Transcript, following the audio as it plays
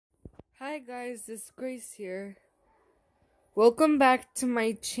Hi guys, this is Grace here. Welcome back to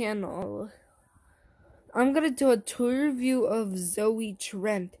my channel. I'm gonna do a tour review of Zoe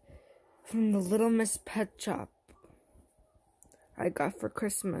Trent from the Little Miss Pet Shop I got for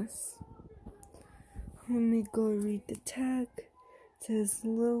Christmas. Let me go read the tag. It says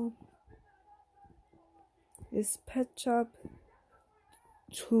Little Miss Pet Shop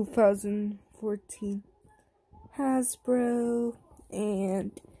 2014 Hasbro,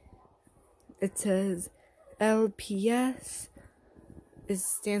 and it says LPS. It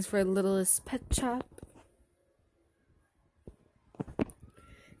stands for Littlest Pet Shop.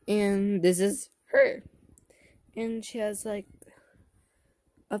 And this is her. And she has like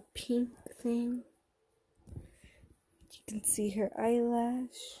a pink thing. You can see her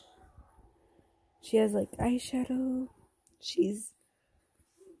eyelash. She has like eyeshadow. She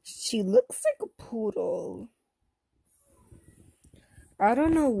looks like a poodle. I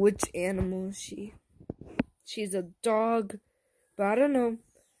don't know which animal she's a dog, but I don't know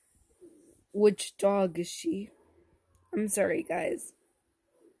which dog is she. I'm sorry, guys.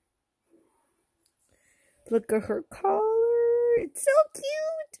 Look at her collar. It's so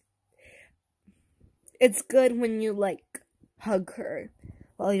cute. It's good when you like hug her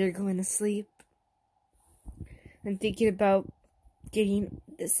while you're going to sleep. I'm thinking about getting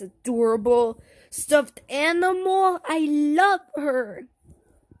this adorable stuffed animal. I love her.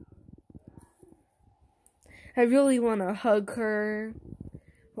 I really want to hug her,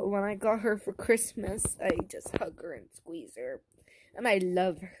 but when I got her for Christmas, I just hug her and squeeze her, and I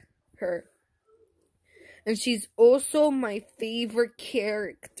love her. And she's also my favorite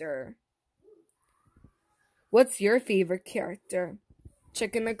character. What's your favorite character?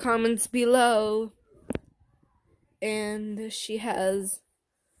 Check in the comments below. And she has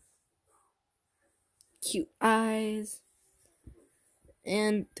cute eyes,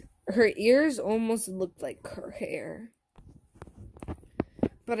 and her ears almost look like her hair,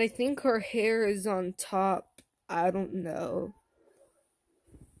 but I think her hair is on top. I don't know.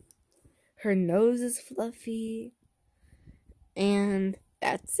 Her nose is fluffy, and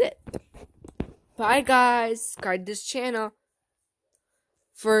that's it. Bye guys, subscribe to this channel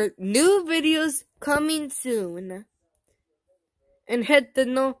for new videos coming soon, and hit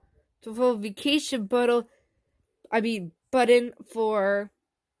the notification button for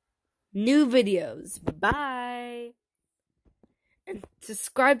new videos. Bye. And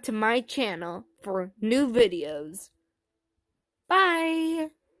subscribe to my channel for new videos.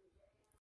 Bye.